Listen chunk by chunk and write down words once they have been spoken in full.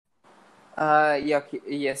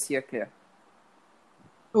Yes, you're clear.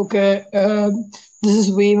 Okay, this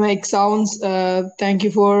is We Make Sounds. Thank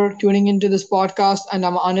you for tuning into this podcast, and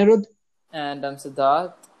I'm Anirudh. And I'm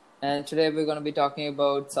Siddharth, and today we're going to be talking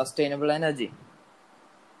about sustainable energy.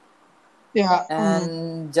 Yeah,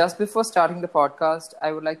 And just before starting the podcast,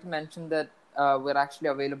 I would like to mention that we're actually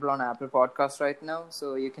available on Apple Podcasts right now,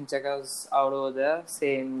 so you can check us out over there.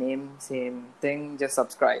 Same name, same thing, just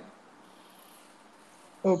subscribe.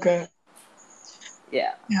 okay.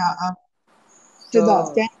 Yeah. Yeah,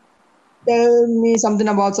 Siddharth, So, can you tell me something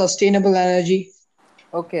about sustainable energy?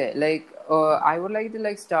 okay, I would like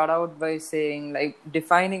to start out by saying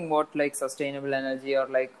defining what sustainable energy or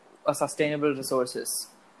a sustainable resources.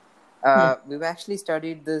 Hmm, We've actually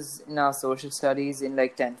studied this in our social studies in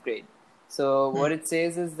 10th grade. So hmm. what it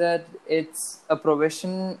says is that it's a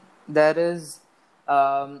provision that is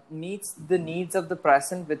meets the needs of the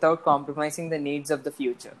present without compromising the needs of the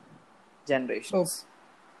future Oh, generations.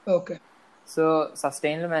 okay. So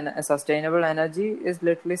sustainable energy is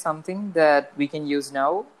literally something that we can use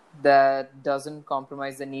now that doesn't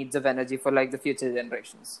compromise the needs of energy for the future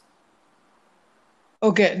generations.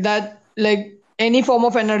 Okay, that like any form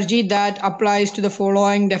of energy that applies to the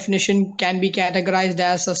following definition can be categorized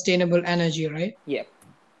as sustainable energy, right? Yep.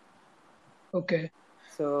 Okay.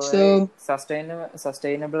 So So,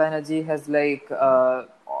 sustainable energy has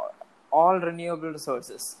all renewable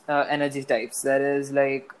resources, energy types. That is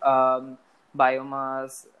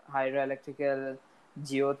biomass, hydroelectrical,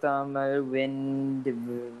 geothermal, wind,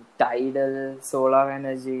 tidal, solar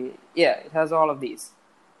energy. Yeah, it has all of these.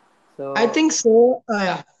 I So think so.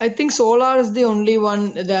 Yeah, I think solar is the only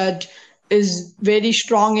one that is very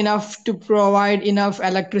strong enough to provide enough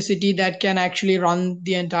electricity that can actually run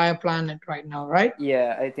the entire planet right now, right?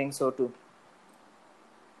 yeah, I think so too.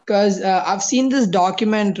 Because I've seen this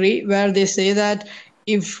documentary where they say that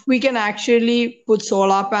if we can actually put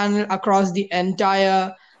solar panel across the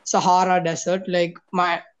entire Sahara Desert,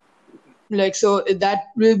 so that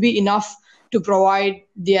will be enough to provide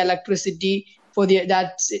the electricity for the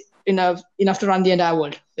that's enough to run the entire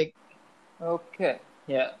world. Okay,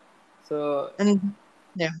 yeah. So And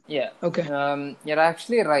yeah, yeah, okay. you're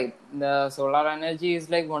actually right. The solar energy is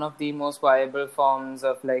one of the most viable forms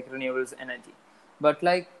of renewables energy. But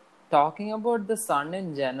talking about the sun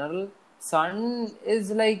in general, sun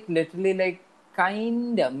is literally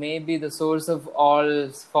kinda maybe the source of all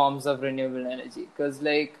forms of renewable energy because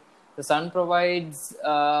the sun provides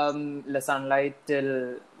the sunlight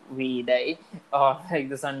till we die or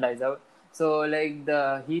the sun dies out. So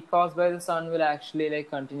the heat caused by the sun will actually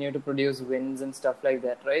continue to produce winds and stuff like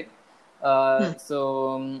that, right? Hmm.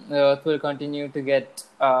 The earth will continue to get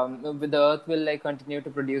the earth will continue to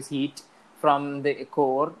produce heat from the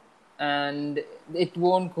core, and it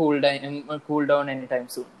won't cool down anytime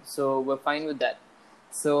soon, so we're fine with that.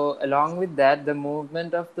 So along with that, the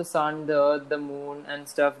movement of the sun, the earth, the moon, and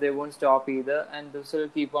stuff, they won't stop either, and this will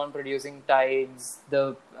keep on producing tides.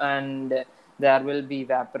 And there will be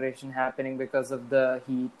evaporation happening because of the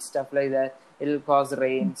heat, stuff like that. It'll cause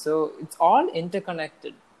rain. So it's all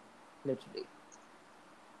interconnected, literally.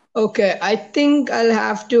 Okay, I think I'll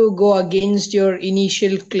have to go against your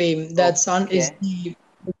initial claim that sun is Okay. the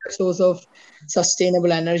source of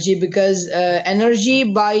sustainable energy because energy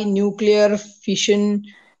by nuclear fission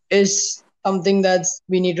is something that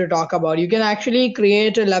we need to talk about. You can actually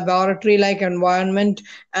create a laboratory-like environment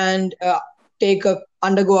and take a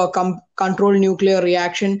undergo a controlled nuclear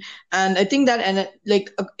reaction, and I think that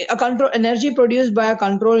a control energy produced by a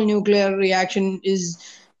controlled nuclear reaction is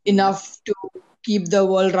Hmm. enough to keep the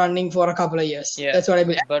world running for a couple of years. Yeah, That's what I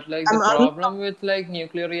believe. but the I'm problem with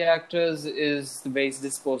nuclear reactors is the waste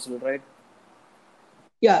disposal, right?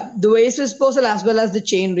 Yeah, the waste disposal as well as the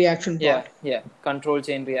chain reaction Yeah, part. yeah, control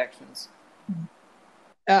chain reactions.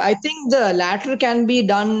 I think the latter can be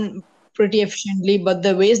done pretty efficiently, but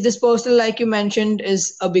the waste disposal, like you mentioned,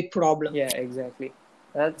 is a big problem. Yeah, exactly.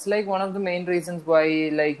 That's one of the main reasons why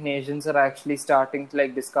nations are actually starting to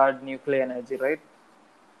discard nuclear energy, right?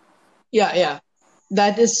 Yeah, yeah.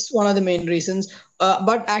 That is one of the main reasons.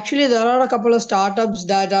 But actually, there are a couple of startups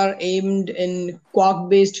that are aimed in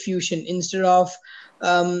quark-based fusion instead of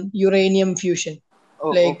uranium fusion.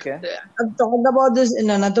 Oh, Like okay. I've talked about this in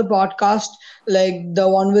another podcast, like the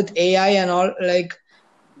one with AI and all. Like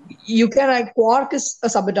you can like quark is a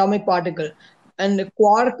subatomic particle, and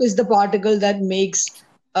quark is the particle that makes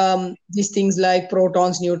these things like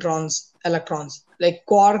protons, neutrons, electrons. Like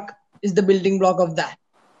quark is the building block of that.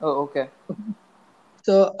 Oh, okay.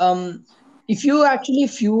 So if you actually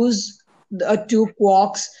fuse the two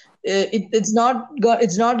quarks, it's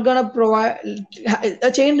not gonna provide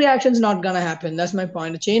a chain reaction is not gonna happen. That's my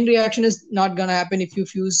point. A chain reaction is not gonna happen if you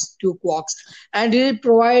fuse two quarks, and it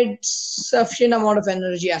provides sufficient amount of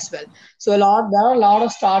energy as well. So there are a lot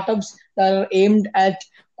of startups that are aimed at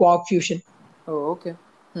quark fusion. Oh, okay.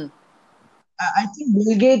 I think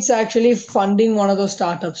Bill Gates actually funding one of those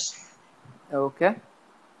startups. Okay.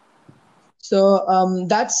 So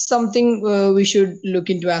that's something we should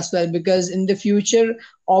look into as well, because in the future,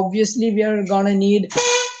 obviously, we are gonna need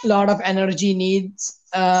a lot of energy needs,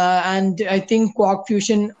 and I think quark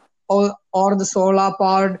fusion or the solar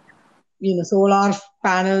powered, solar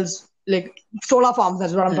panels, like solar farms.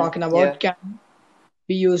 That's what I'm talking Yeah. about. Can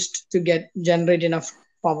be used to generate enough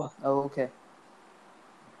power. Okay.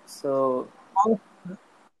 So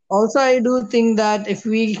Also, I do think that if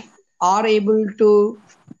we are able to,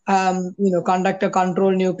 conduct a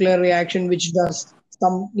controlled nuclear reaction, which does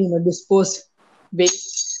some, dispose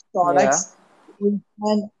waste yeah, products,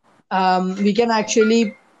 we can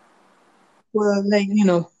actually, like,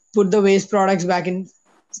 put the waste products back in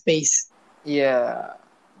space. yeah,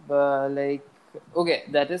 but like, okay,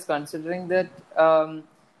 that is considering that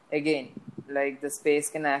again, like the space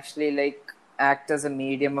can actually like act as a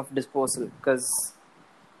medium of disposal because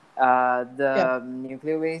Yeah. the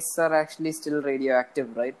nuclear wastes are actually still radioactive,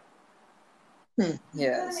 right? Hmm.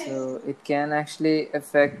 Yeah, so it can actually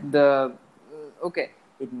affect the. Okay,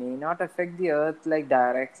 it may not affect the Earth like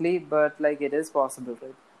directly, but like it is possible,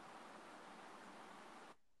 right?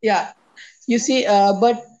 Yeah. You see,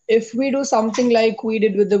 but if we do something like we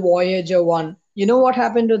did with the Voyager 1, you know what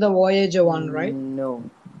happened to the Voyager 1, right? No.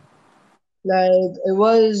 Like it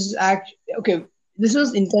was okay. This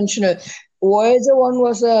was intentional. Voyager 1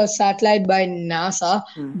 was a satellite by NASA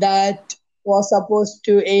that was supposed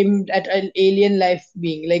to aim at an alien life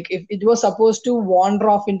being. Like if it was supposed to wander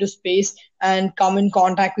off into space and come in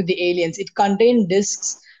contact with the aliens. It contained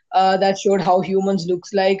discs that showed how humans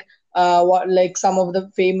looks like, what like some of the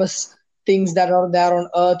famous things that are there on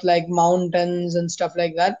Earth, like mountains and stuff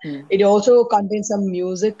like that. It also contains some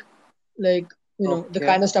music, like the Okay.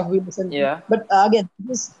 kind of stuff we listen to. Yeah. But again,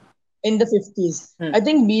 this is in the 50s. I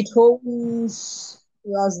think Beethoven's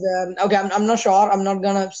was there. Okay, I'm not sure. I'm not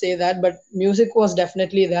gonna say that, but music was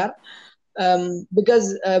definitely there.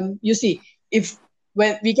 Because you see, if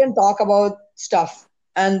when we can talk about stuff,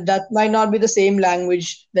 and that might not be the same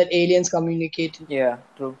language that aliens communicate in. Yeah,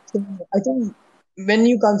 true. So I think when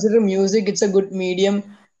you consider music, it's a good medium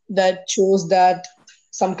that shows that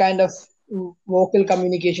some kind of vocal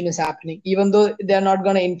communication is happening. Even though they're not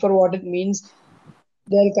gonna infer what it means,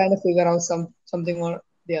 they'll kind of figure out something or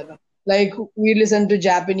the other. Like we listen to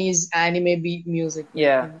Japanese anime beat music, like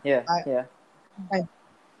Yeah, yeah, I, yeah. I,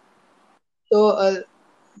 so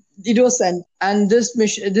it was sent, and this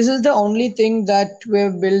mission. This is the only thing that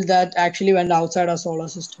we've built that actually went outside our solar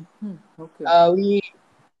system. Okay. We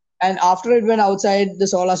And after it went outside the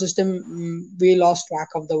solar system, we lost track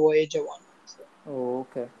of the Voyager 1. So, Oh,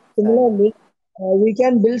 okay. Fine. similarly, we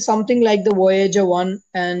can build something like the Voyager 1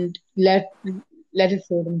 and let it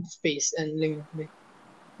float in space and like,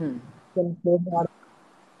 can float out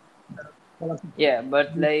of the solar Yeah, but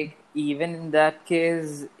system. like even in that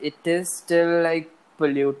case, it is still like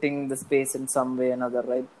polluting the space in some way or another,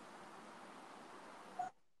 right?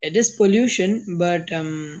 It is pollution, but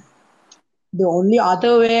the only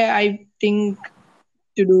other way I think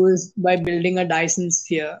to do is by building a Dyson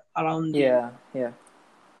sphere around the Yeah, yeah.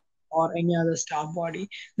 or any other star body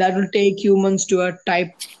that will take humans to a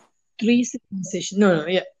type 3 civilization. No,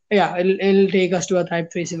 yeah, yeah, it'll take us to a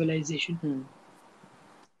type 3 civilization.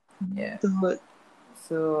 Yeah. So,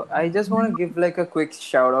 So I just want to give like a quick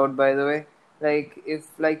shout out, by the way. Like if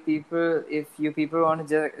you people want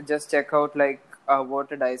to just check out like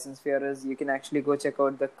what a Dyson sphere is, you can actually go check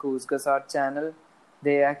out the Kuzgas Art channel.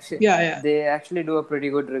 yeah, yeah. They actually do a pretty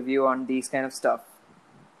good review on these kind of stuff.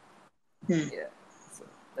 Hmm. Yeah. So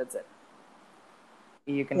that's it.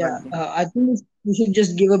 You can Yeah, continue. I think we should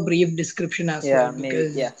just give a brief description as Yeah, well, maybe.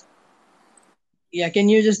 Yeah. because yeah, can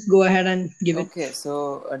you just go ahead and give it? Okay,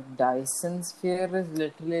 so a Dyson sphere is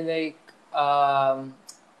literally like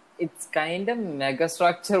it's kind of mega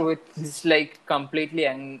structure which is like completely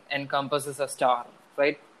encompasses a star,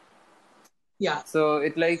 right? Yeah, So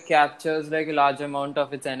it like captures like a large amount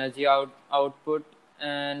of its energy output,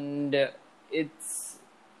 and it's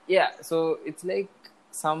yeah. So it's like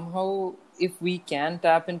somehow if we can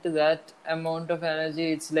tap into that amount of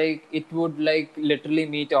energy, it's like it would like literally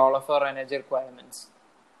meet all of our energy requirements.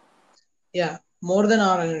 yeah, more than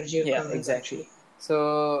our energy Yeah, requirements exactly. actually.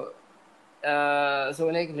 So, so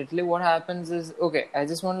like literally what happens is okay. I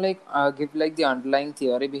just want to like give like the underlying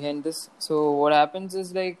theory behind this. So what happens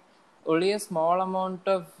is like only a small amount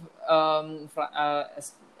of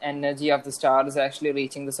energy of the star is actually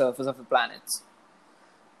reaching the surface of the planets.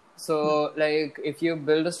 So, like, if you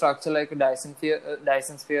build a structure like a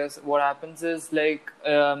Dyson spheres, what happens is like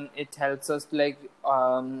it helps us to like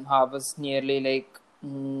harvest nearly like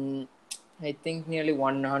I think nearly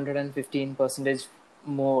 115 percentage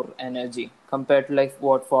more energy compared to like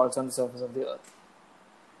what falls on the surface of the Earth.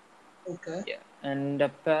 Okay. Yeah, and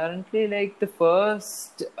apparently, like the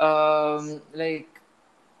first, I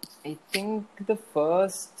think the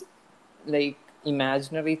first like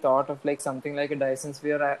imaginary thought of like something like a Dyson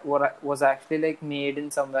sphere was actually like made in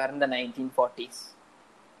somewhere in the 1940s,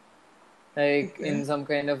 like Okay. in some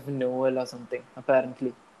kind of novel or something.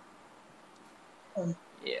 Apparently, Um,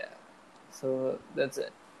 yeah. So that's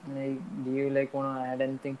it. Like, do you like want to add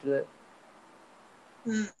anything to that?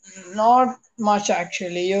 Not much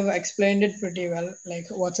actually. You've explained it pretty well, like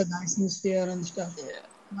what's a Dyson sphere and stuff. Yeah.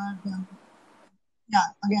 But yeah,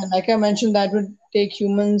 again, like I mentioned, that would take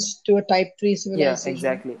humans to a Type 3 Yeah, civilization.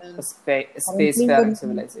 exactly. A And currently, spacefaring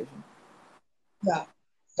civilization. yeah,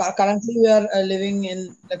 currently we are living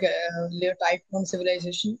in like a Type 1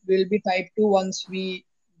 civilization. We'll be Type 2 once we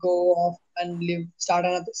go off and start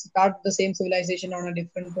the same civilization on a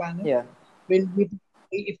different planet. Yeah, Will be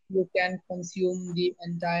if you can consume the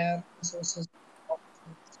entire resources of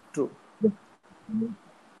space. true. The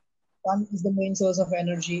sun is the main source of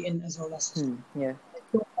energy in a solar system. Yeah,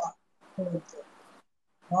 So far, so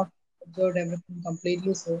not observed everything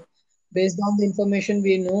completely. So, based on the information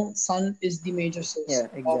we know, sun is the major source yeah,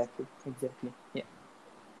 of. exactly. Yeah,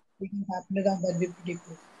 We can calculate that. That'd be pretty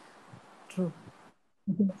cool. true.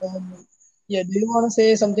 Okay, yeah. Do you want to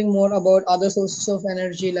say something more about other sources of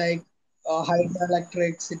energy like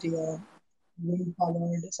hydroelectricity or wind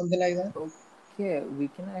powered, something like that? Okay, we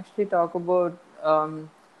can actually talk about.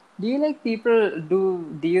 Do you like people?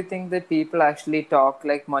 Do you think that people actually talk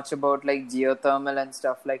like much about like geothermal and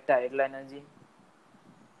stuff like tidal energy?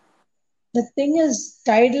 The thing is,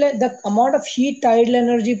 the amount of heat tidal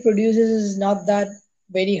energy produces is not that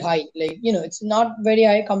very high. Like, it's not very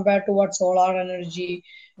high compared to what solar energy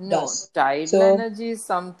No, does. tidal So, energy is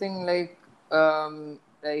something like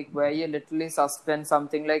where you literally suspend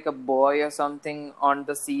something like a buoy or something on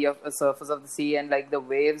the sea of the surface of the sea, and like the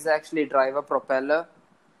waves actually drive a propeller,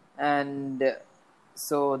 and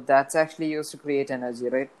so that's actually used to create energy,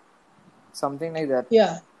 right? Something like that.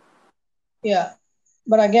 yeah, yeah.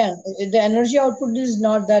 But again, the energy output is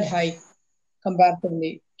not that high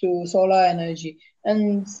comparatively to solar energy.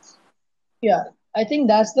 And yeah, I think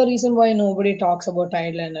that's the reason why nobody talks about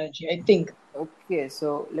tidal energy. I think Okay,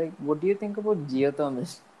 so like, what do you think about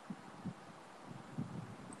geothermal?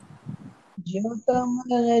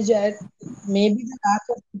 geothermal energy, maybe the lack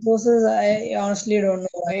of resources, I honestly don't know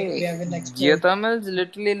why we Hey, haven't explored. geothermal is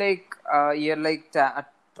literally like you're like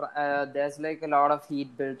there's like a lot of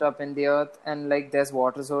heat built up in the earth, and like there's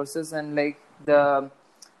water sources, and like the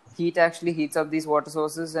heat actually heats up these water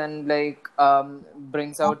sources and like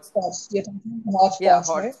brings out, Hotspots. You're talking about yeah, hotspots,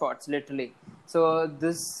 hot right? spots literally. So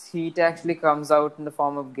this heat actually comes out in the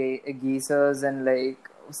form of geysers and like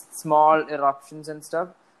small eruptions and stuff,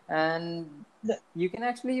 and The, you can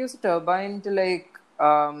actually use a turbine to like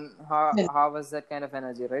the- harvest that kind of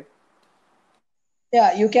energy, right?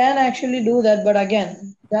 yeah, you can actually do that, but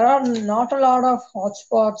again, there are not a lot of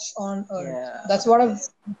hotspots on Earth. Yeah, That's what I've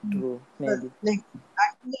true, maybe. like.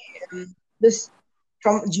 Actually, this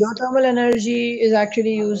from geothermal energy is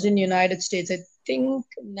actually used in United States. I think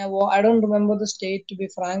Nevada. I don't remember the state to be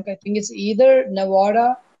frank. I think it's either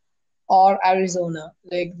Nevada or Arizona.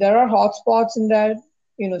 Like there are hotspots in that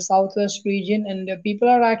southwest region, and people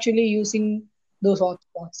are actually using those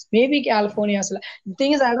hotspots. Maybe California as well. The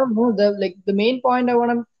thing is, I don't know. The main point I want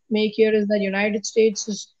to make here is that United States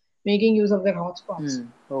is making use of their hotspots.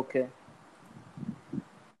 Okay.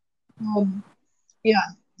 Um, yeah,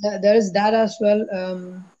 there is that as well.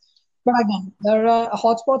 But again, there are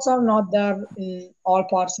hotspots are not there in all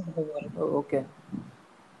parts of the world. Okay.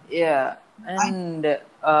 Yeah, I, and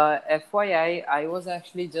FYI, I was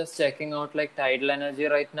actually just checking out like tidal energy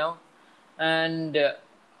right now, and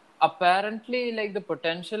apparently, like the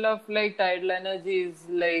potential of like tidal energy is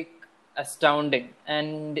like astounding,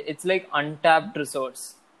 and it's like untapped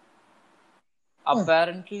resource. huh,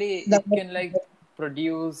 Apparently, that, it can like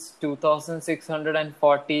produce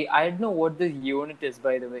 2,640. I don't know what the unit is,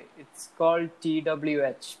 by the way. It's called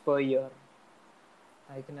TWH per year.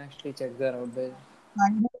 I can actually check that out there.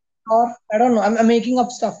 or I don't know. I'm making up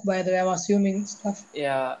stuff by the way. I'm assuming stuff.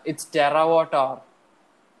 Yeah, it's terawatt hour.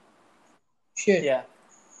 Shit, Yeah.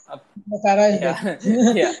 Ap- the Farah is big.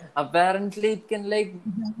 yeah. Yeah. Apparently, it can like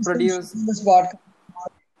I'm still produce. shooting this podcast.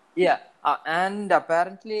 Yeah, and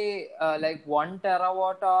apparently, like 1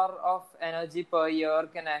 terawatt hour of energy per year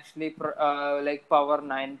can actually like power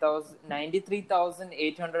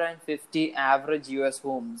 93,850 average US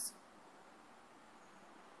homes.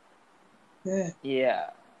 Yeah. Yeah,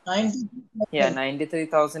 90. yeah,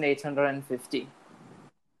 93,850.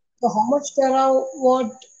 So how much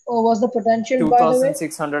terawatt was the potential, Two by the way? thousand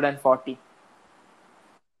six hundred and forty.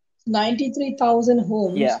 93,000 Yeah,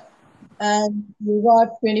 homes, and you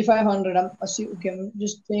got 2,500. Okay, I'm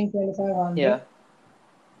just saying 2,500. yeah,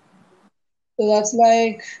 So that's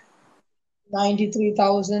like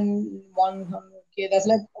 93,100. Okay, that's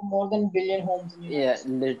like more than billion homes in yeah, United States.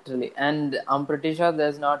 literally. And I'm pretty sure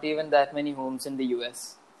there's not even that many homes in the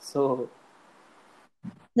US. So,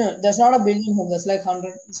 No, that's not a billion homes. That's like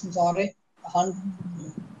 100. I'm sorry, 100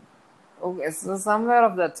 million. okay, so somewhere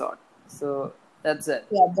of that sort. So, that's it.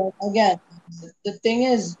 Yeah, but again, the thing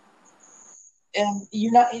is,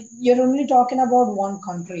 you're only talking about one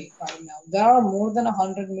country right now. There are more than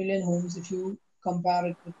 100 million homes if you compare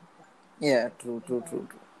it with Yeah, true, the true, entire. true,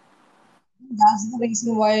 true. That's the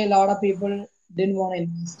reason why a lot of people didn't want to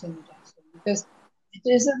invest in it as well. Because it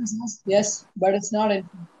is a resource, yes, but it's not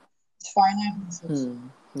infinite. It's finite resource. Hmm.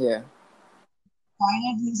 Yeah.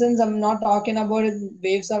 Finite reasons, I'm not talking about it.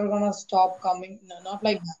 Waves are gonna stop coming. No, not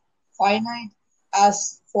like that. Finite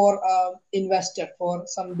as for investor, for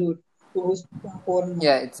some dude who's pouring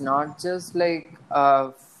Yeah, money. it's not just like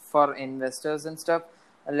for investors and stuff.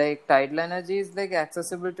 Like tidal energy is like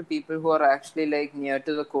accessible to people who are actually like near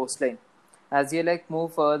to the coastline. As you like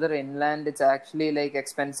move further inland, it's actually like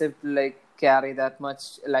expensive to like carry that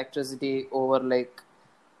much electricity over like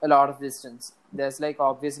a lot of distance. There's like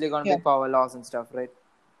obviously gonna Yeah, be power loss and stuff, right?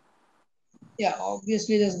 yeah.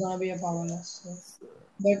 Obviously, there's gonna be a power loss. So.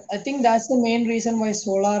 But I think that's the main reason why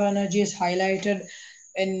solar energy is highlighted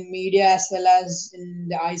in media as well as in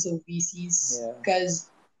the eyes of VCs. Yeah.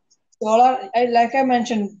 Because solar, like I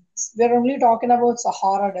mentioned, we're only talking about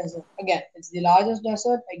Sahara Desert. Again, it's the largest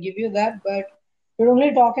desert, I give you that, but we're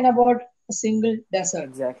only talking about a single desert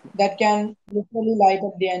Exactly. that can literally light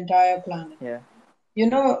up the entire planet. Yeah.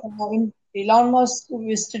 When Elon Musk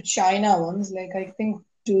visited China once, like I think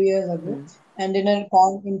 2 years ago, Hmm. and in a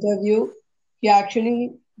interview, he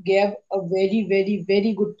actually gave a very, very,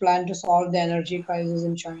 very good plan to solve the energy crisis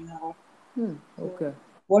in China. Hmm. So Okay.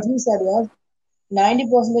 what he said was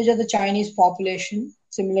 90% of the Chinese population,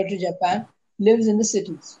 similar to Japan, lives in the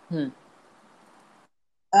cities. Hmm.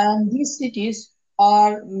 And these cities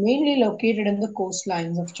are mainly located in the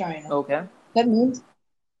coastlines of China. Okay. That means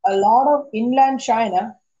a lot of inland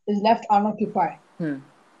China is left unoccupied. Hmm.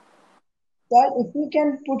 Well, if we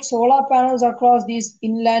can put solar panels across these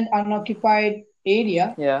inland unoccupied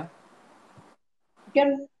area, Yeah. we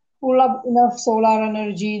can pull up enough solar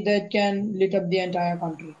energy that can lit up the entire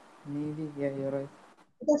country. Maybe. Yeah, you're right.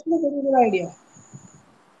 It's actually a very good idea.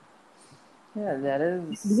 Yeah, that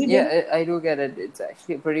Do is. you get it? Yeah, I do get it. It's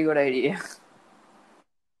actually a pretty good idea.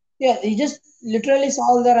 Yeah, they just literally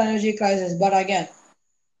solve their energy crisis. But again,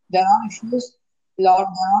 there are issues. There are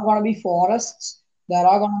going to be forests. There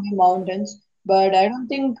are going to be mountains. But I don't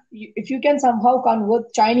think if you can somehow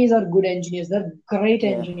convert, Chinese are good engineers. They're great Yeah,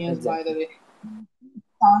 engineers, by the exactly. way.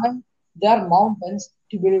 Tunnel their mountains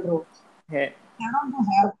to build roads. Yeah, They don't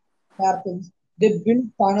do hairpins. They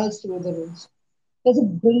build tunnels through the roads. That's a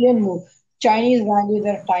brilliant move. Chinese value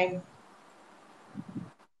their time.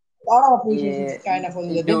 A lot of appreciation yeah, to China for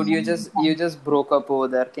that. They dude, you value just their you time. just broke up over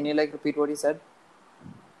there. Can you like repeat what you said?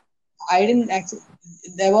 I didn't actually.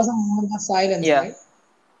 There was a moment of silence, Yeah, right?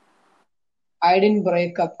 I didn't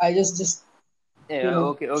break up. I just yeah.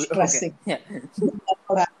 Okay, okay, okay. stressing. Yeah. That's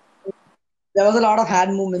what happened. There was a lot of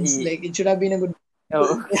hand movements. Ye- Like it should have been a good.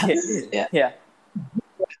 oh, Yeah, okay. yeah. Yeah.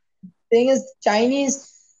 Thing is,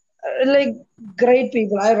 Chinese are like great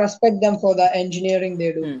people. I respect them for the engineering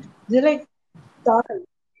they do. Hmm. They're like tunnel.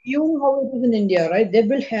 You know how it is in India, right? They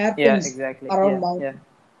build Yeah, hairpins exactly. around Yeah, yeah. mountains.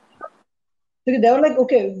 So they were like,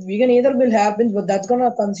 okay, we can either build hairpins, but that's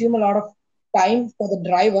gonna consume a lot of time for the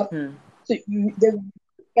driver. Hmm. So they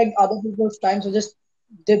like other people's time, so just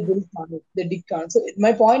they build tunnels, they dig tunnels. So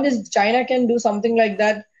my point is, China can do something like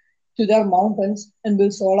that to their mountains and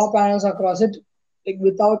build solar panels across it, like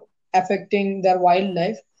without affecting their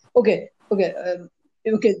wildlife. Okay, okay,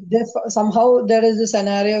 okay. Somehow there is a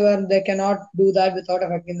scenario where they cannot do that without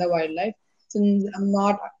affecting the wildlife. Since I'm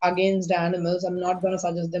not against animals, I'm not going to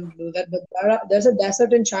suggest them to do that. But there's a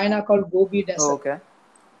desert in China called Gobi Oh, Desert. okay.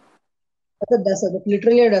 That's a desert. It's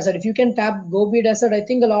literally a desert. If you can tap Gobi Desert, I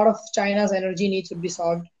think a lot of China's energy needs would be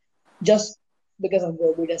solved just because of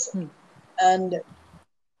Gobi Desert. Hmm. And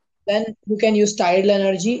then you can use tidal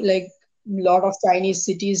energy. Like lot of Chinese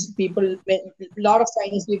cities, lot of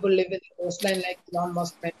Chinese people live in the coastline, like Elon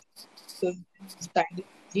Musk mentioned. So it's tidal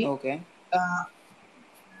energy. Okay. Uh,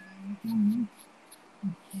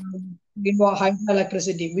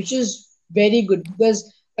 hydroelectricity, which is very good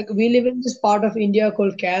because like, we live in this part of India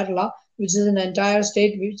called Kerala, which is an entire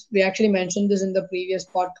state. Which we actually mentioned this in the previous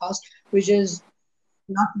podcast, which is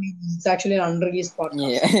not released, it's actually an unreleased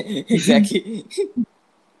Yeah, podcast, exactly.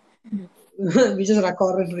 which is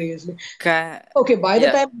recorded previously. Ca- Okay, by the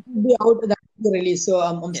yeah, time it will be out, that will be released. So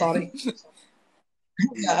I'm yeah. sorry.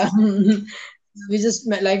 Yeah. We just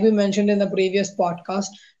like we mentioned in the previous podcast,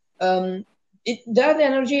 that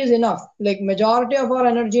energy is enough. Like majority of our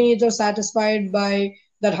energy needs are satisfied by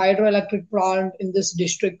that hydroelectric plant in this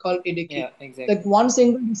district called Idiki. Yeah, Like exactly. one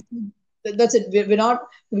single district, that's it. We're not.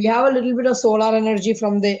 We have a little bit of solar energy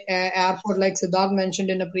from the airport, like Siddharth mentioned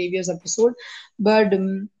in a previous episode, but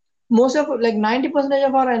most of like 90%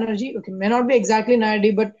 of our energy, okay, may not be exactly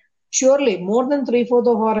 90, but surely more than three-fourths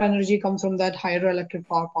of our energy comes from that hydroelectric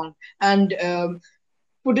power plant. And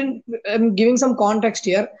put in, I'm giving some context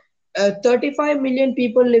here. 35 million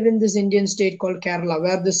people live in this Indian state called Kerala,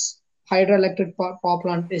 where this hydroelectric power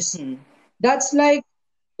plant is. Hmm. That's like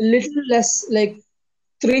little less, like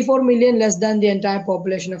 3-4 million less than the entire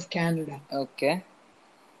population of Canada. Okay.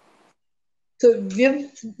 So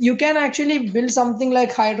you can actually build something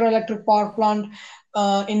like hydroelectric power plant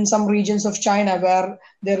in some regions of China where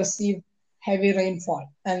they receive heavy rainfall,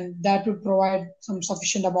 and that would provide some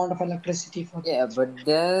sufficient amount of electricity for them. Yeah, but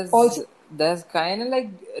there's Also, there's kind of like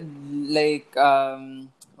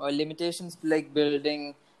limitations to like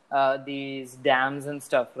building these dams and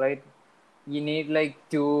stuff, right? You need like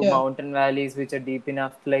two yeah, mountain valleys which are deep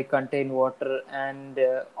enough to like contain water, and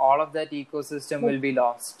all of that ecosystem but will be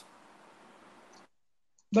lost.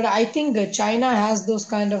 But I think China has those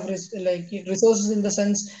kind of like resources in the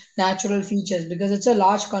sense natural features because it's a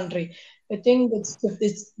large country. I think it's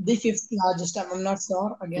the fifth largest. I'm not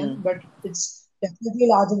sure again, Hmm. but it's definitely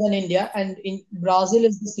larger than India. And in Brazil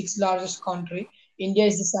is the sixth largest country. India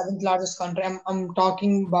is the seventh largest country. I'm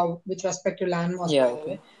talking about with respect to landmass, Yeah. by the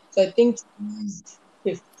Okay. way. So I think China is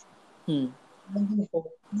fifth. Hmm. I don't think fourth.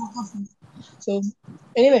 Not fifth. So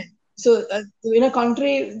anyway, so in a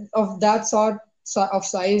country of that sort of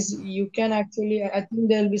size, you can actually, I think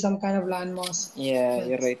there'll be some kind of landmass. Yeah, you're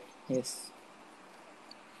That's, right. Yes.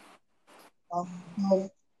 so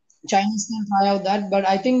Chinese can try out that, but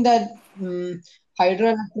I think that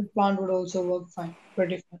hydroelectric plant would also work fine,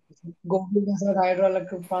 pretty fine. Gobi Desert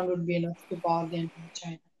hydroelectric plant would be enough to power the entire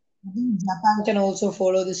China. I think Japan can also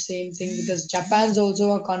follow the same thing because Japan's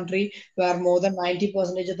also a country where more than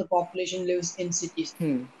 90% of the population lives in cities.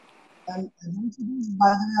 Hmm. And those cities, by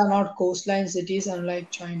the way, are not coastline cities,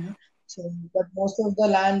 unlike China. So, but most of the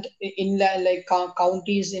land inland, like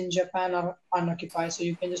counties in Japan, are unoccupied. So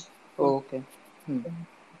you can just put Okay. Hmm.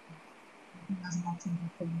 as an option.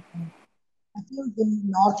 I think in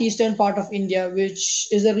northeastern part of India, which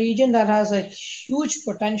is a region that has a huge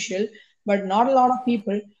potential, but not a lot of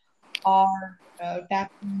people are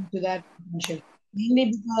tapping into that potential.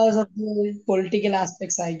 Mainly because of the political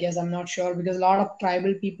aspects, I guess. I'm not sure because a lot of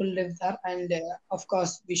tribal people live there, and of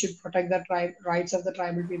course, we should protect the rights of the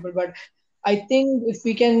tribal people. But I think if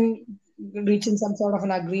we can reach in some sort of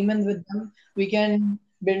an agreement with them, we can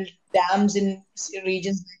build dams in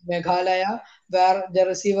regions like Meghalaya where they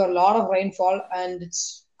receive a lot of rainfall and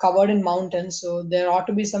it's covered in mountains. So there ought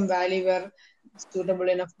to be some valley where it's suitable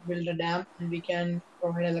enough to build a dam and we can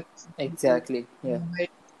provide electricity to Exactly. Yeah. nearby.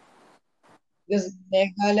 Because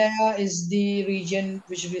Meghalaya is the region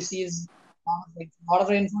which receives a lot of rainfall. A lot of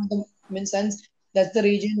rainfall in the sense that's the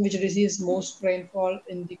region which receives most rainfall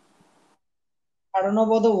in the. I don't know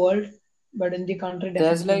about the world, but in the country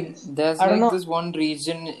definitely yes. There's I don't like know. this one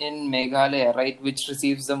region in Meghalaya, right, which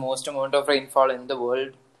receives the most amount of rainfall in the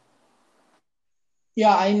world.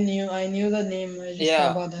 Yeah, I knew the name. I just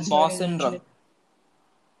Yeah, forgot. That's why I didn't mention Mawsynram. it.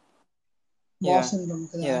 Moss Yeah, syndrome.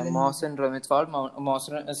 Because I yeah, didn't know. Mawsynram. It's called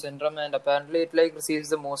Mawsynram syndrome, and apparently it like receives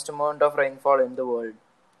the most amount of rainfall in the world.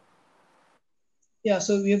 Yeah,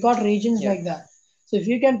 so we've got regions Yeah. like that. So if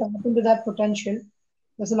you can tap into that potential,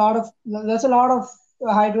 there's a lot of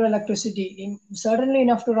hydroelectricity, certainly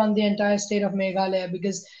enough to run the entire state of Meghalaya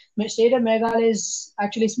because the state of Meghalaya is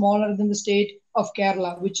actually smaller than the state of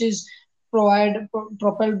Kerala, which is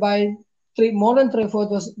propelled by more than three-fourths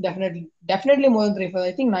was definitely more than three-fourths.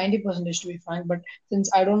 I think 90% is to be frank, but since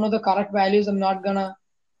I don't know the correct values, I'm not gonna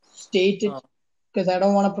state it Uh, because I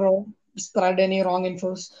don't want to spread any wrong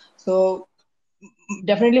infos. So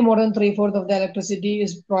definitely more than three-fourths of the electricity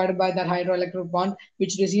is provided by that hydroelectric plant,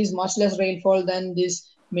 which receives much less rainfall than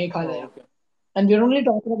this oh, Meghalaya. okay. And we're only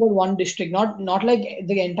talking about one district, not like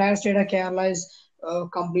the entire state of Kerala is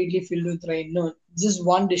completely filled with rain. No, just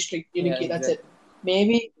one district, Yeah, Idukki. That's it. exactly.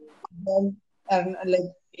 Maybe like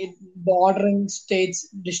it bordering states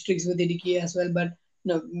districts with Idukki as well, but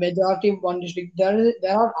no, majority of one district.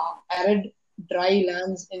 There are arid dry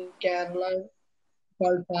lands in Kerala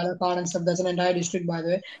called Palakkad and stuff. That's an entire district, by the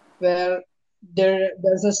way, where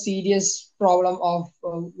there's a serious problem of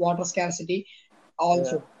water scarcity. Yeah.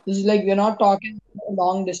 Also, this is like we're not talking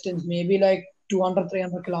long distance, maybe like 200,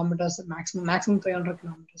 300 kilometers maximum 300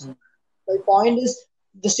 kilometers. Mm. The point is,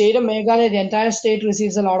 the state of Meghalaya, the entire state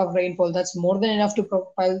receives a lot of rainfall. That's more than enough to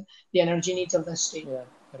propel the energy needs of the state. Yeah,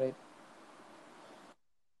 right.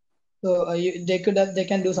 So they can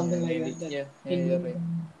do Yeah, something like maybe. that. That Yeah, yeah, you're in right.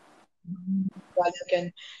 Meghalaya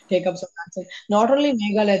can take up some action. Not only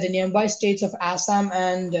Meghalaya, the nearby states of Assam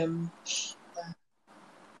and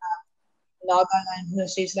Nagaland,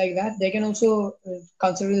 states like that, they can also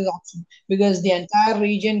consider this option because the entire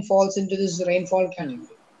region falls into this rainfall Hmm.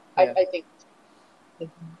 category. Yeah. I think they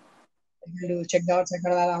can do check out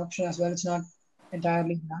that option as well. It's not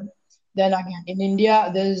entirely bad. Then again, in India,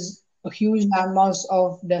 there's a huge landmass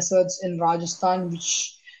of deserts in Rajasthan,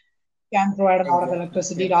 which can provide a lot of Exactly.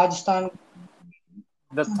 electricity. Yeah. Rajasthan,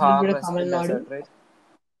 The a little Thar bit of Tamil Desert, Nadu, right?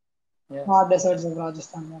 Yeah. hard deserts of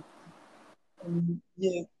Rajasthan. Yeah.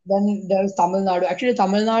 Yeah. Then there's Tamil Nadu. Actually,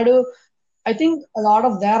 Tamil Nadu, I think a lot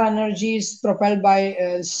of their energy is propelled by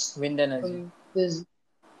Wind energy. this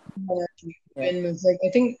energy, Yeah. windmills. Like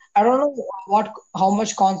I think I don't know how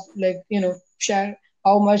much like share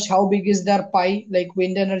how big is their pie, like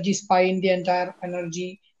wind energy's pie in the entire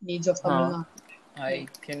energy needs of Tamil Huh. Nadu. I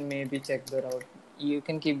Like can maybe check that out. You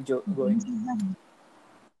can keep going.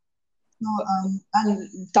 so, and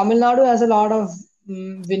Tamil Nadu has a lot of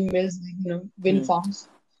windmills, like, wind Hmm. farms.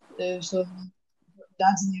 So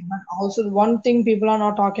that's it. But also, one thing people are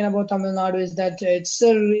not talking about Tamil Nadu is that it's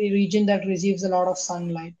a region that receives a lot of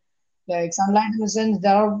sunlight. Like sunlight in the sense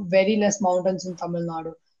there are very less mountains in Tamil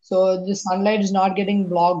Nadu, so the sunlight is not getting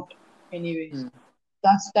blocked anyways. Hmm.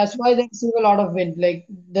 That's why they receive a lot of wind. Like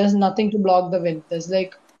there's nothing to block the wind. There's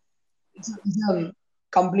like it's a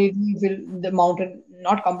completely the mountain,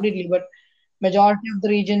 not completely, but majority of the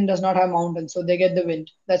region does not have mountains, so they get the wind.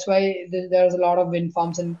 That's why there's a lot of wind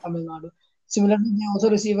farms in Tamil Nadu. Similarly, they also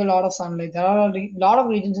receive a lot of sunlight. There are a lot of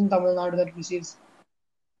regions in Tamil Nadu that receives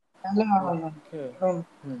a Okay.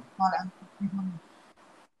 Hmm.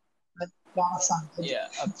 lot of sunlight. Yeah,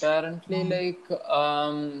 apparently, like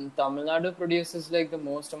Tamil Nadu produces like the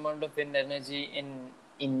most amount of wind energy in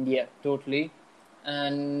India, totally,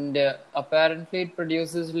 and apparently it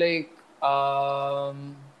produces like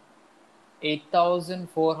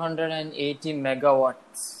 8,480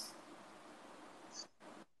 megawatts.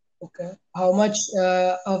 Okay. How much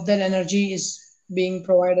of that energy is being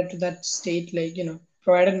provided to that state? Like,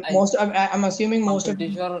 provided I most. I'm assuming I'm most of.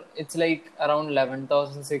 pretty sure it's like around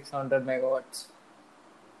 11,600 megawatts.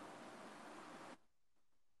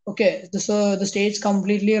 Okay, so the state's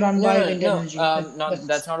completely run No, by no, wind no. energy. Not that's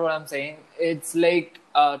That's not what I'm saying. It's like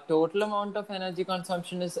total amount of energy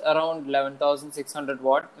consumption is around 11,600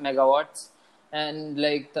 megawatts, and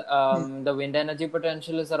like the wind energy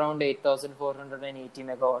potential is around 8,480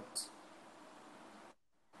 megawatts.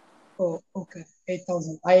 oh, okay,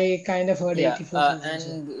 8,000. I kind of heard Yeah, 84,000.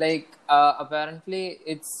 So and like apparently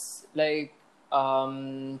it's like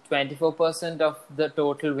 24% of the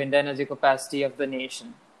total wind energy capacity of the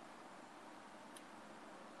nation.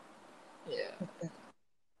 Yeah, okay.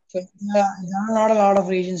 So there are not a lot of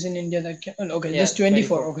regions in India that can. Okay, yeah, just 24.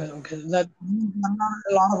 24. Okay, okay. That there are not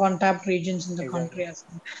a lot of untapped regions in the Exactly. country as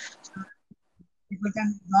well. So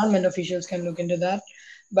government officials can look into that.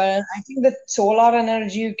 But I think that solar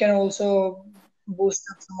energy can also boost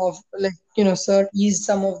up some of, like, ease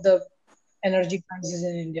some of the energy crisis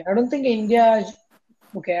in India. I don't think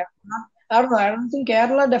okay, I don't know. I don't think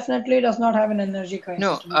Kerala definitely does not have an energy crisis,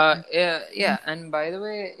 No, to be frank. yeah, yeah, and by the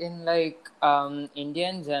way, in like India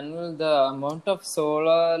in general, the amount of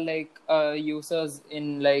solar like users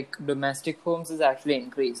in like domestic homes is actually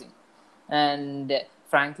increasing, and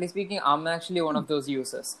frankly speaking, I'm actually one of those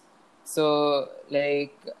users. So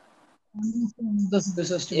like, This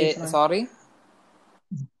is to be frank. sorry.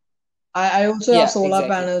 I also have Yeah, solar exactly.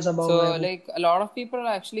 panels above my So, home. like, a lot of people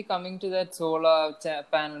are actually coming to that solar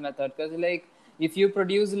panel method because, like, if you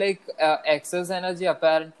produce like excess energy,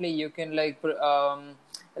 apparently you can like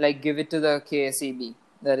give it to the KSEB,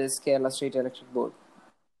 that is Kerala State Electric Board.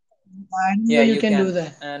 I didn't know Yeah, you you can do can.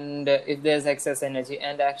 that. And if there's excess energy,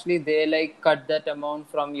 and actually they like cut that amount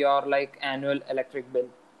from your like annual electric bill.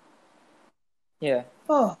 Yeah,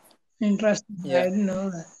 Oh, interesting. I yeah. didn't know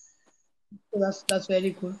that. So that's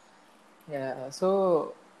very cool. Yeah.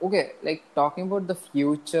 So, okay, like talking about the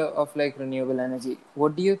future of like renewable energy,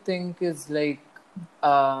 what do you think is like,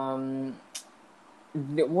 um,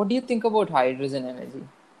 what do you think about hydrogen energy?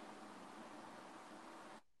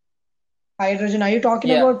 Hydrogen. Are you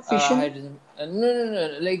talking Yeah, about fission? hydrogen.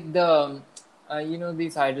 No, like the,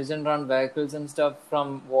 these hydrogen run vehicles and stuff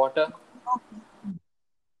from water.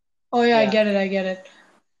 Oh yeah, I Yeah, get it. I get it.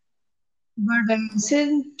 But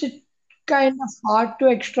isn't it kind of hard to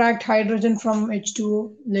extract hydrogen from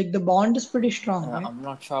H2O? Like the bond is pretty strong, right? I'm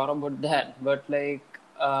not sure about that, but like,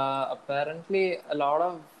 apparently a lot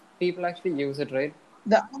of people actually use it, right?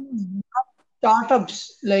 The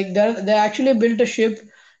startups, like they actually built a ship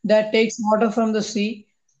that takes water from the sea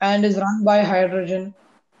and is run by hydrogen,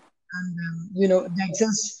 and the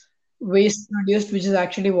excess waste produced, which is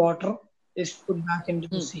actually water, is put back into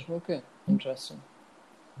the Hmm. sea. Okay, interesting.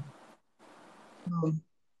 So,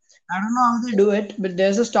 I don't know how they do it, but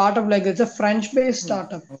there's a startup, like it's a French-based Hmm.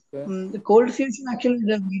 startup. Okay. The Cold Fusion actually did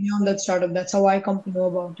a video on that startup. That's how I come to know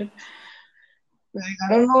about it. Like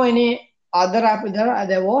I don't know any other app.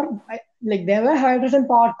 There were hydrogen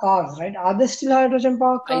powered cars, right? Are there still hydrogen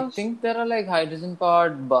powered I cars? think there are like hydrogen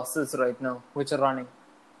powered buses right now which are running.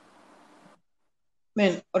 I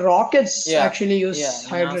mean, rockets Yeah, actually yeah. use NASA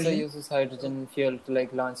hydrogen. uses hydrogen fuel to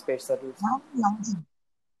like launch space shuttles. Not only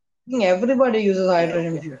I think everybody uses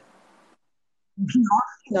hydrogen Okay. fuel. Not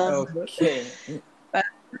only NASA, Okay. but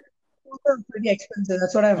those are pretty expensive.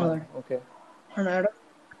 That's what I've Huh, heard. okay. And I don't.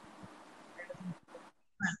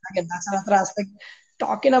 Again, that's another aspect.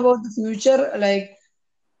 Talking about the future, like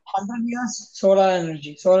 100 years, solar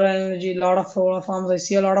energy. Solar energy, a lot of solar farms. I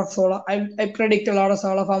see a lot of solar. I predict a lot of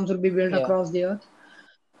solar farms will be built Yeah. across the earth,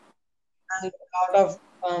 and a lot of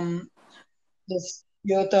this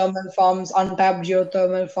geothermal farms, untapped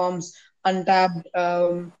geothermal farms, untapped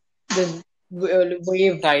this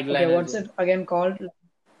wave. Tidal Okay, what's energy. it again called?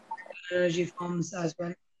 Energy farms as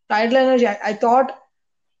well. Tidal energy. I thought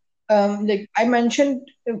like I mentioned.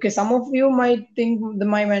 Okay, some of you might think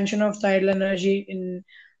my mention of tidal energy in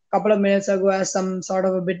a couple of minutes ago as some sort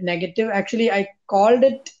of a bit negative. Actually, I called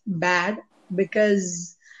it bad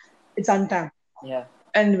because it's untapped, Yeah,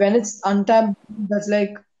 and when it's untapped, that's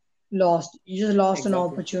like lost. You just lost an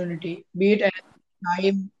exactly. opportunity, be it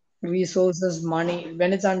time, resources, money.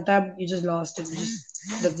 When it's untapped, you just lost it.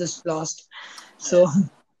 That's just lost. Yeah. So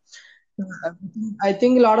I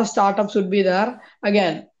think a lot of startups would be there.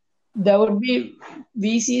 Again, there would be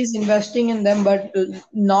VCs investing in them, but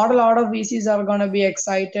not a lot of VCs are going to be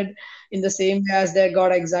excited in the same way as they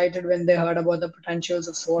got excited when they heard about the potentials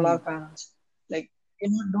of Hmm. solar panels. Like, do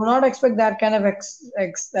not expect that kind of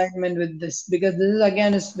excitement with this because this is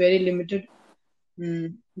again is very limited.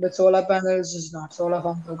 But solar panels is not. Solar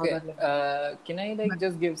farms are not Okay. that limited. Can I But like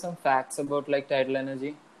just give some facts about like tidal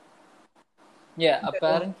energy? Yeah, okay, go on.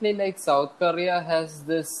 apparently, like South Korea has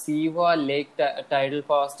this Siwa Lake tidal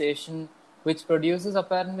power station, which produces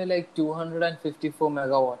apparently like 254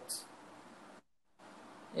 megawatts.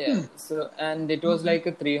 Yeah, Hmm. so and it was like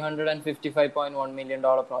a $355.1 million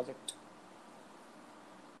project.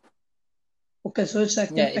 Okay, so it's Yeah,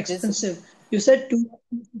 actually it is. expensive. You said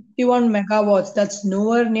 251 megawatts. That's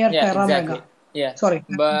nowhere near Yeah, Terra exactly. Mega. Yeah, Sorry.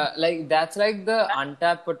 but like that's like the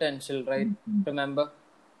untapped potential, right? Remember?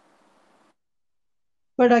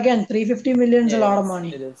 But again, 350 million is Yeah, a it lot of is.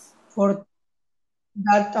 money It is. for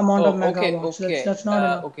that amount of Oh, okay, megawatts. okay, That's not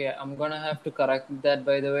enough. okay. I'm gonna have to correct that,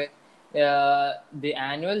 by the way. The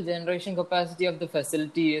annual generation capacity of the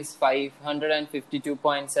facility is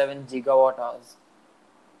 552.7 gigawatt hours.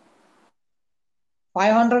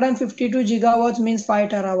 552 gigawatts means 5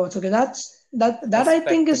 terawatts. Okay, that I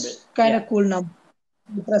think Respectable. is kind Yeah. of cool number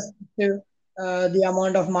with respect to the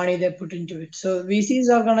amount of money they put into it. So VCs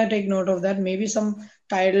are gonna take note of that. Maybe some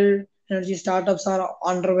tidal energy startups are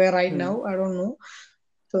underway right Hmm. now. I don't know.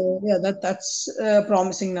 So yeah, that's a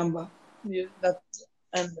promising number. That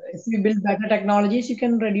and if you build better technologies, you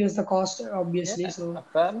can reduce the cost obviously. Yeah. So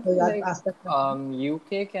Apparently, that like aspect.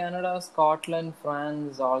 UK, Canada, Scotland,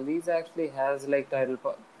 France, all these actually has like tidal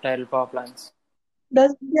power plants.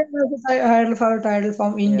 Does India have a tidal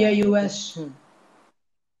from India, Yeah, I think. US,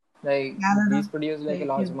 Like these Canada? produce like a Like,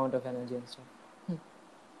 large amount of energy and stuff.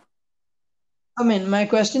 I mean, my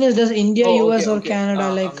question is, does India, Oh, okay, US, or okay. Canada,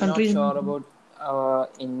 like I'm not countries? sure about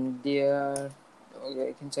India. Okay,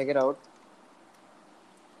 I can check it out.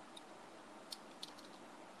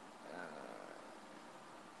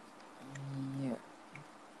 Yeah,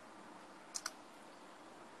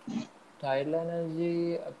 tidal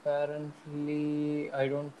energy. Apparently, I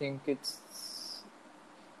don't think it's.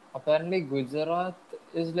 Apparently, Gujarat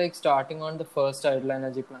is like starting on the first tidal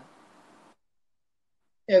energy plant.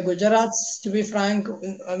 Yeah, Gujarat's, to be frank,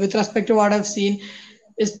 with respect to what I've seen,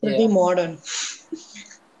 is pretty Yeah. modern.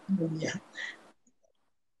 Yeah,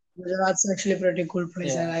 Gujarat's actually a pretty cool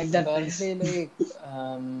place. I Yeah. like that place. Apparently, like,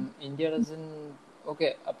 India doesn't.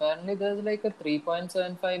 Okay. Apparently, there's like a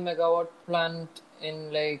 3.75 megawatt plant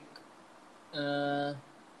in like. Uh,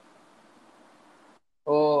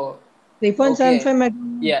 oh, okay. 3.75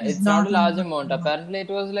 megawatt Yeah, is it's not not a a large amount. Apparently, it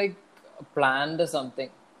was like planned or something.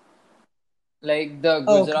 Like the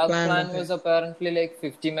oh, okay, Gujarat planned. plan Okay, was apparently like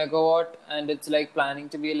 50 megawatt, and it's like planning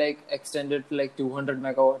to be like extended to like 200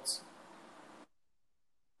 megawatts.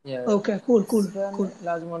 Yeah, okay, cool, it's cool, a cool.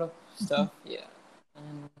 large amount of stuff. Yeah,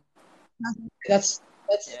 and That's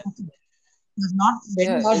yeah, okay. That's not very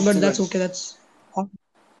yeah, large, it's but that's good. okay.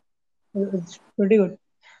 It's pretty good.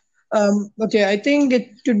 Okay, I think it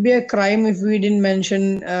should be a crime if we didn't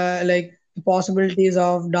mention like the possibilities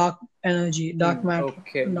of dark energy, dark matter,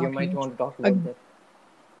 Okay, and you dark might energy. want to talk about Again, that.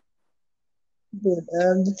 good.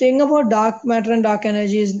 The thing about dark matter and dark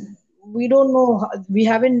energy is we don't know, we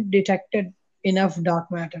haven't detected enough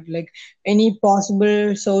dark matter, like any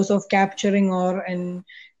possible source of capturing or and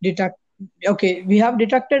detect. Okay, we have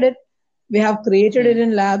detected it, we have created it Hmm.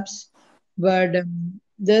 in labs, but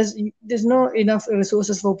there's no enough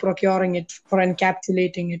resources for procuring it, for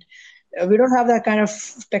encapsulating it. We don't have that kind of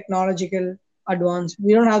technological advance.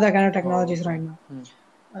 We don't have that kind of Oh, technologies okay. right now. Hmm.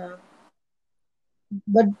 Uh,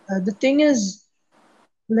 but the thing is,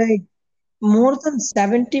 like more than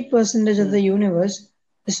 70 percentage of Hmm. the universe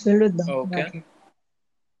is filled with dark Okay. matter.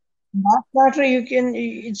 Dark matter,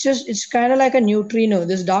 it's kind of like a neutrino.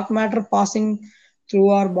 This dark matter passing through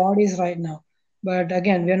our bodies right now. But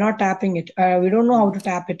again, we're not tapping it. We don't know how Hmm. to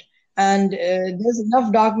tap it. And there's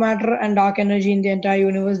enough dark matter and dark energy in the entire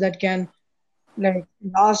universe that can like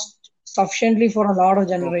last sufficiently for a lot of Okay.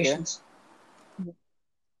 generations.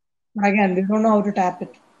 But again, we don't know how to tap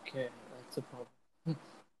it. Okay, that's a problem.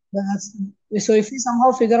 That's, so if we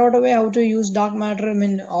somehow figure out a way how to use dark matter, I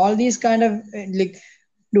mean, all these kind of like,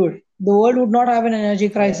 dude, the world would not have an energy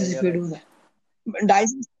Yeah, crisis if you're we right. do that.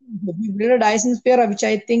 Dyson, if we build a Dyson sphere, which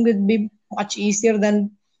I think would be much easier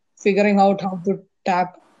than figuring out how to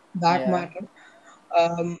tap dark Yeah. matter.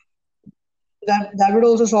 Um, that would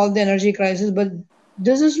also solve the energy crisis. But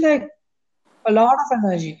this is like a lot of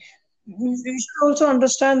energy. We should also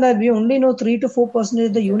understand that we only know 3 to 4%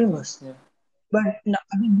 of the Exactly. universe. Yeah. But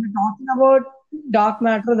I mean, we're talking about dark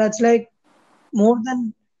matter that's like more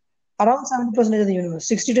than around 70% of the universe,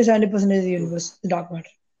 60 to 70% of the True. universe is dark matter.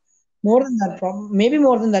 More than that, maybe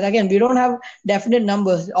more than that. Again, we don't have definite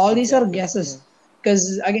numbers. All these are Exactly. Yeah. guesses.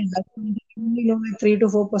 Because again, that's we only know like 3 to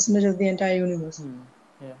 4% of the entire universe. Hmm.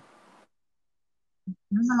 Yeah.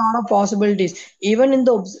 There's a lot of possibilities. Even in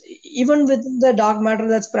the even within the dark matter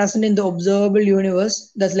that's present in the observable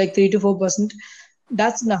universe, that's like 3 to 4%.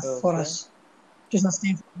 That's enough for Okay. us to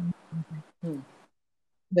sustain. Hmm.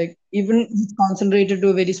 Like even if it's concentrated to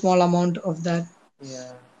a very small amount of that,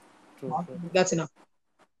 Yeah. True. True. that's enough.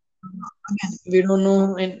 Again, we don't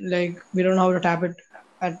know, and like we don't know how to tap it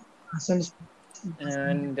at some.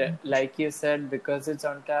 And like you said, because it's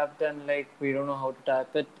untapped and like we don't know how to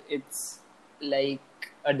tap it, it's like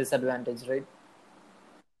a disadvantage, right?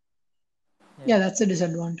 Yeah. Yeah, that's a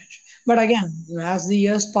disadvantage. But again, as the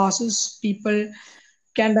years passes, people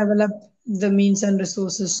can develop the means and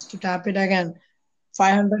resources to tap it again.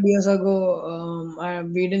 500 years ago,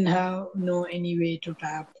 we didn't have no any way to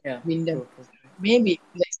tap Yeah. wind and True. True. maybe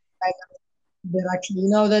like kind of direction. You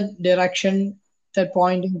know that direction, that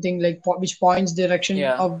pointing thing, like which points direction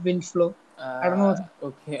Yeah. of wind flow. I don't know.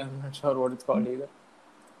 Okay. I'm not sure what it's called either.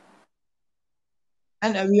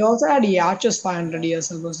 And we also had yachts 500 Yeah.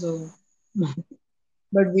 years ago, so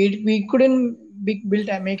but we couldn't build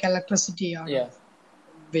and make electricity out of Yeah.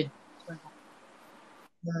 wind.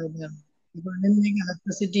 The people didn't make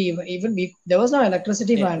electricity. Even we, there was no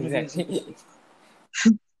electricity Yeah. 500 years ago. Exactly.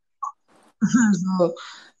 So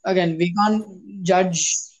again, we can't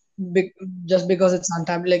judge big, just because it's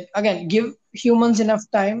untapped. Like again, give humans enough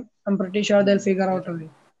time. I'm pretty sure they'll figure You're out a right. way.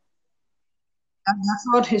 And that's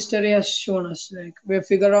what history has shown us. Like we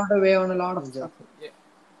figured out a way on a lot of stuff. Exactly. Yeah.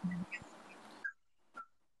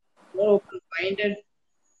 More open-minded,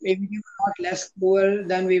 maybe we were not less cruel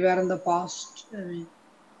than we were in the past. I mean,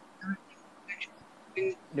 everything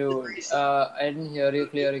is Dude, nice. I didn't hear you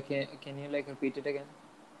clearly. Can you like repeat it again?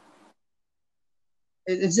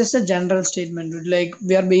 It's just a general statement. Like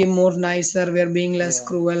we are being more nicer, we are being less Yeah.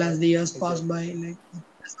 cruel Yeah. as the years pass Exactly. by. Like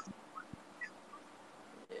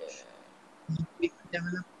we could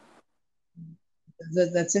develop.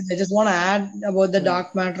 That's it. I just want to add about the Hmm.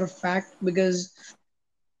 dark matter fact because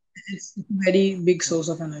it's a very big Yeah. source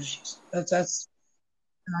of energy. That's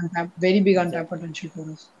very big untapped exactly. potential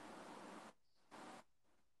for us.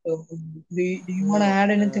 So, do you want to add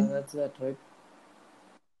anything? That's that, right?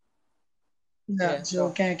 Yeah. Yeah,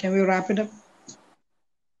 So sure. can we wrap it up?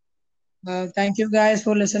 Thank you guys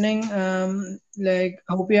for listening.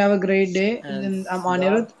 Hope you have a great day. Then I'm Thanks a lot.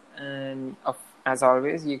 Anirudh. And as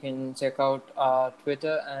always, you can check out our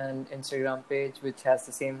Twitter and Instagram page, which has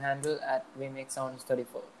the same handle at We Make Sounds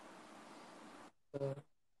 34. So,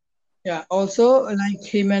 Yeah. Also, like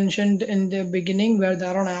he mentioned in the beginning, where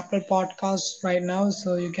they're on Apple Podcasts right now,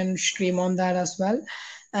 so you can stream on that as well.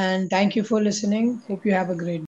 And thank you for listening. Hope you have a great